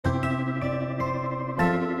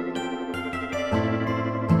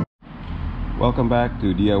Welcome back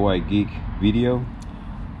to DIY Geek video.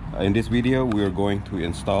 In this video we are going to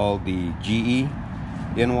install the GE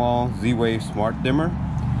in-wall Z-Wave smart dimmer.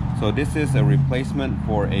 So this is a replacement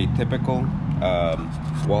for a typical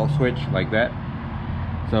wall switch like that.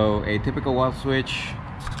 So a typical wall switch,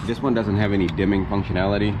 this one doesn't have any dimming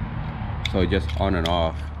functionality, so just on and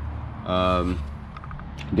off.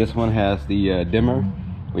 This one has the dimmer,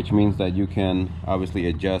 which means that you can obviously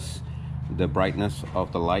adjust the brightness of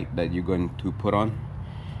the light that you're going to put on.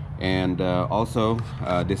 And also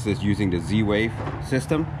this is using the Z-Wave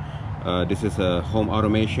system. This is a home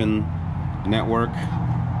automation network,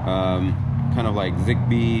 kind of like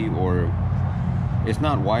Zigbee, or it's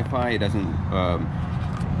not Wi-Fi. It doesn't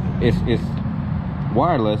it's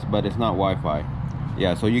wireless, but it's not Wi-Fi.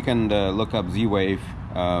 Yeah, so you can look up Z-Wave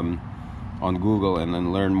on Google and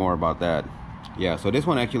then learn more about that. Yeah, so this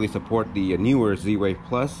one actually supports the newer Z-Wave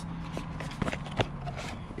Plus.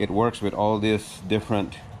 It works with all these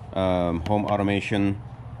different home automation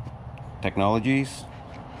technologies,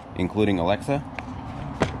 including Alexa,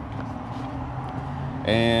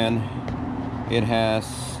 and it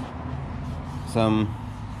has some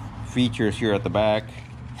features here at the back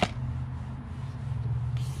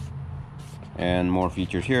and more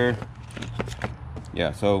features here.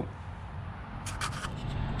 Yeah, so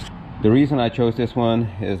the reason I chose this one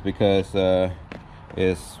is because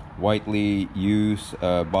it's widely used.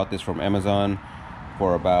 Bought this from Amazon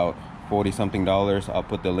for about $40 something. I'll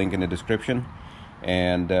put the link in the description,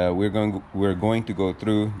 and we're going to go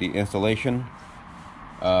through the installation,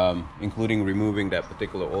 including removing that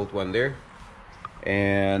particular old one there,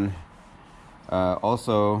 and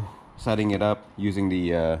also setting it up using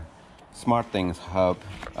the Smartthings hub.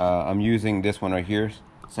 I'm using this one right here,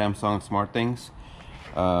 Samsung Smartthings.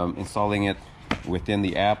 Installing it within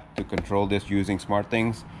the app to control this using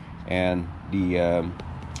Smartthings, and the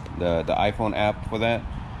iPhone app for that,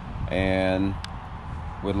 and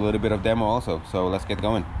with a little bit of demo also. So let's get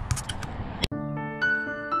going.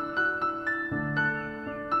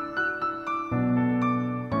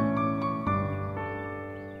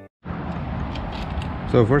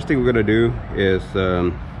 So first thing we're gonna do is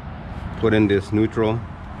put in this neutral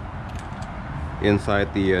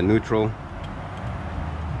inside the neutral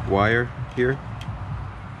wire here.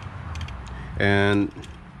 And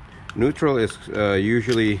neutral is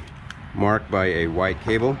usually marked by a white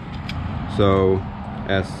cable, so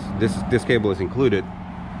as this cable is included,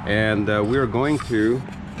 and we're going to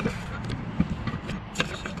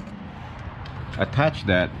attach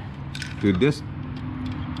that to this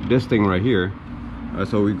thing right here.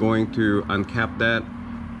 So we're going to uncap that.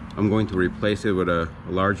 I'm going to replace it with a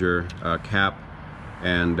larger cap,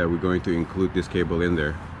 and we're going to include this cable in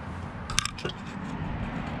there.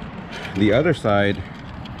 The other side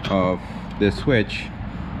of this switch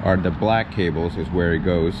are the black cables, is where it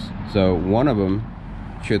goes. So one of them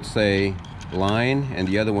should say line and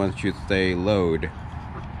the other one should say load.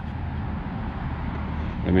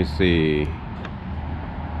 Let me see.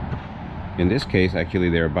 In this case, actually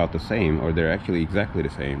they're about the same, or they're actually exactly the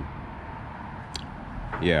same.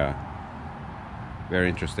 Yeah, very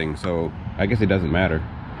interesting. So I guess it doesn't matter.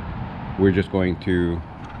 We're just going to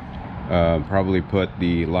probably put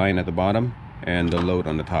the line at the bottom and the load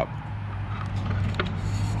on the top.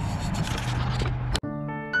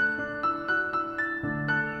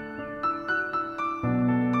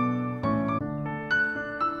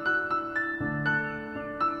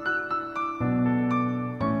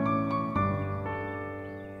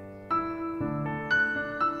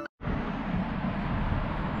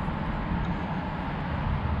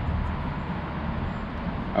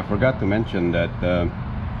 I forgot to mention that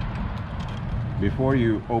before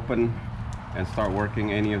you open and start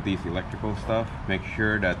working any of these electrical stuff, make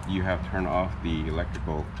sure that you have turned off the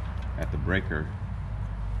electrical at the breaker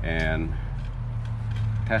and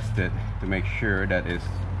test it to make sure that it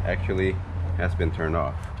actually has been turned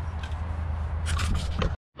off.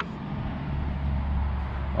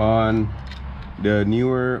 On the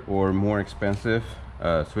newer or more expensive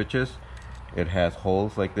switches, it has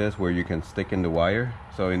holes like this where you can stick in the wire.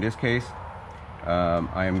 So in this case,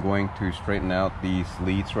 I am going to straighten out these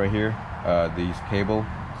leads right here, these cable,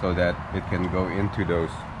 so that it can go into those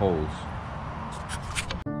holes.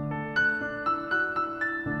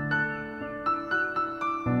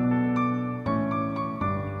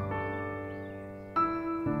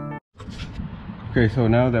 Okay, so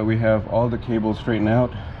now that we have all the cables straightened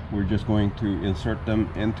out, we're just going to insert them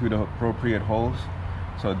into the appropriate holes.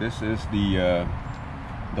 So this is the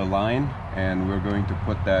line, and we're going to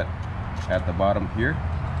put that at the bottom here.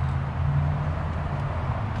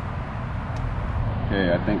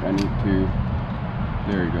 Okay, I think I need to,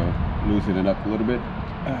 there you go. loosen it up a little bit.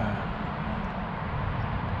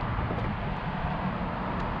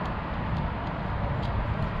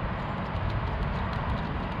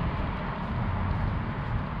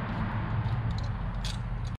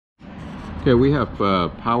 Okay, we have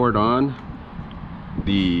powered on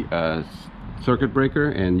the circuit breaker,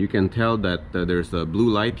 and you can tell that there's a blue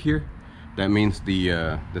light here. That means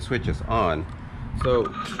the switch is on.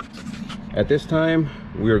 So at this time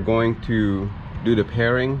we are going to do the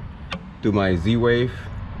pairing to my Z-Wave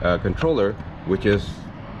controller, which is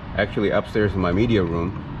actually upstairs in my media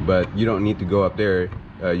room, but you don't need to go up there.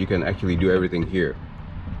 You can actually do everything here.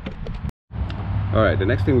 Alright, the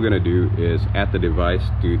next thing we're going to do is add the device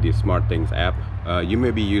to the Smartthings app. You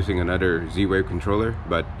may be using another Z-Wave controller,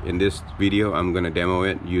 but in this video I'm going to demo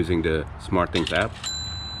it using the Smartthings app.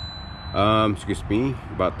 Excuse me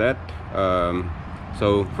about that.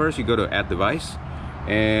 So first you go to add device,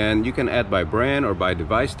 and you can add by brand or by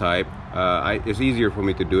device type. It's easier for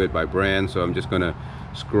me to do it by brand, so I'm just going to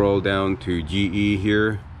scroll down to GE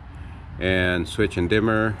here and switch and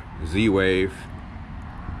dimmer, Z-Wave.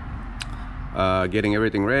 Getting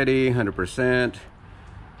everything ready, 100%.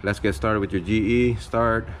 Let's get started with your GE.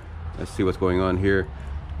 Start. Let's see what's going on here.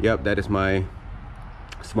 Yep, that is my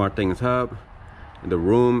Smartthings hub. The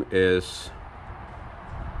room is,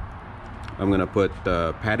 I'm gonna put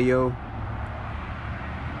the patio.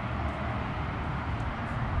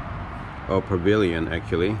 Oh, pavilion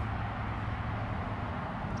actually.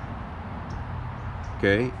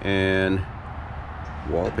 Okay, and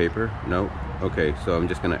wallpaper. No. Okay, so I'm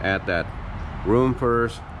just gonna add that room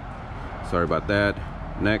first. Sorry about that.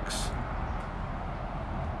 Next.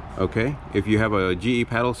 Okay, if you have a GE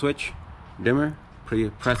paddle switch dimmer,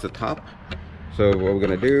 press the top. So what we're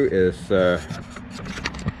gonna do is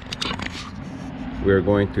we're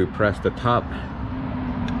going to press the top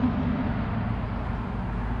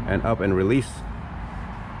and up and release.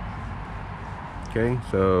 Okay,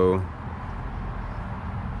 so,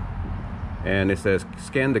 and it says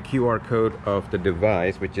scan the QR code of the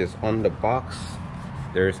device, which is on the box.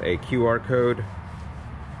 There's a QR code.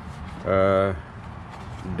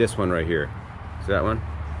 This one right here. Is that one?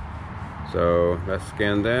 So let's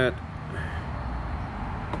scan that.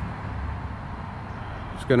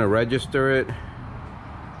 It's gonna register it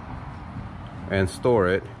and store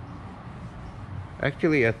it.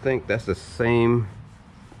 Actually, I think that's the same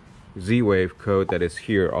Z-Wave code that is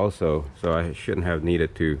here also, so I shouldn't have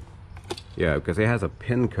needed to. Yeah, because it has a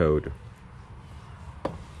PIN code.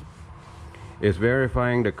 It's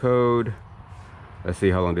verifying the code. Let's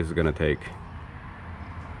see how long this is gonna take.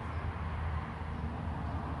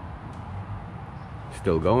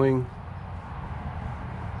 Still going.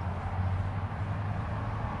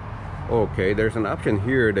 Okay, there's an option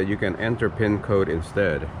here that you can enter PIN code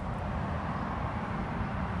instead.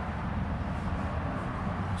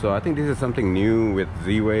 So I think this is something new with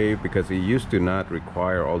Z-Wave, because it used to not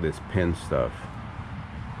require all this PIN stuff.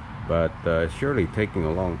 But it's surely taking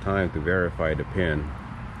a long time to verify the PIN.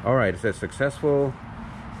 Alright, it says successful.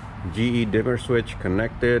 GE dimmer switch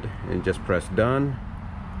connected, and just press done.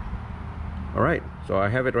 Alright, so I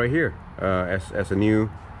have it right here as a new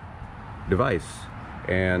device.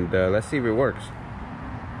 And let's see if it works.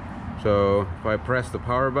 So if I press the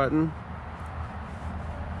power button,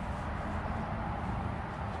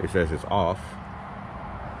 it says it's off.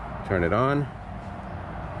 Turn it on,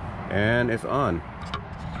 and it's on.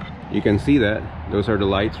 You can see that those are the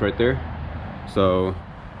lights right there. So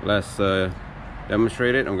let's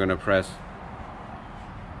demonstrate it. I'm gonna press,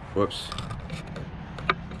 whoops,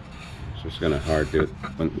 it's just gonna hard do it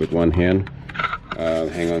with one hand.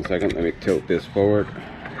 Hang on a second, let me tilt this forward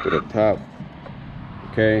to the top.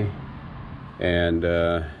 Okay, and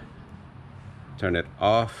turn it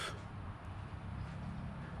off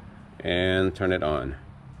and turn it on.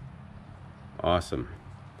 Awesome.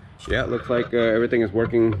 Yeah, it looks like everything is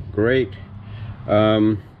working great.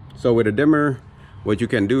 So with a dimmer, what you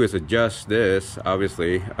can do is adjust this,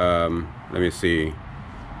 obviously. Let me see.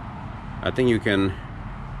 I think you can,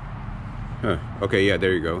 okay, yeah,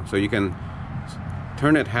 there you go. So you can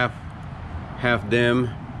turn it half dim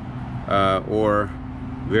or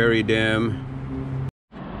very dim.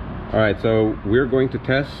 All right, so we're going to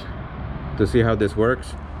test to see how this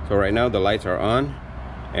works. So right now the lights are on,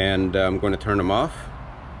 and I'm going to turn them off.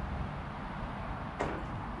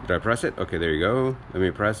 Did I press it? Okay, there you go. Let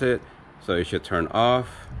me press it. So it should turn off.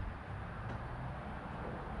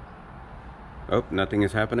 Oh, nothing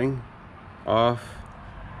is happening. Off.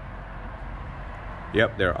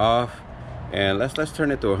 Yep, they're off. And let's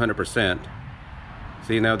turn it to 100%.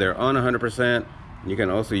 See, now they're on 100%. You can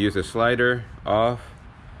also use a slider. Off.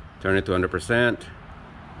 Turn it to 100%.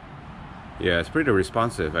 Yeah, it's pretty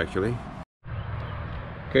responsive actually.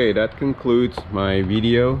 Okay, that concludes my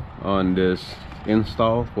video on this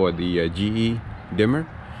install for the GE dimmer.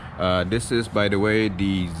 This is, by the way,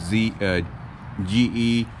 the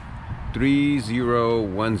GE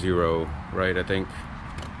 3010, right? I think.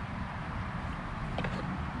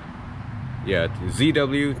 Yeah,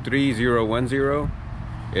 ZW3010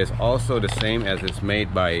 is also the same as it's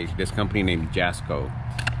made by this company named Jasco.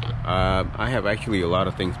 I have actually a lot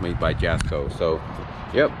of things made by Jasco, so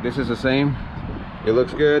yep, this is the same. It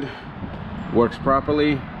looks good, works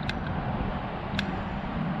properly.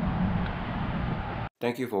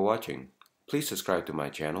 Thank you for watching. Please subscribe to my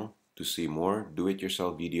channel to see more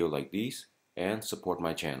do-it-yourself video like these and support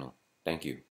my channel. Thank you.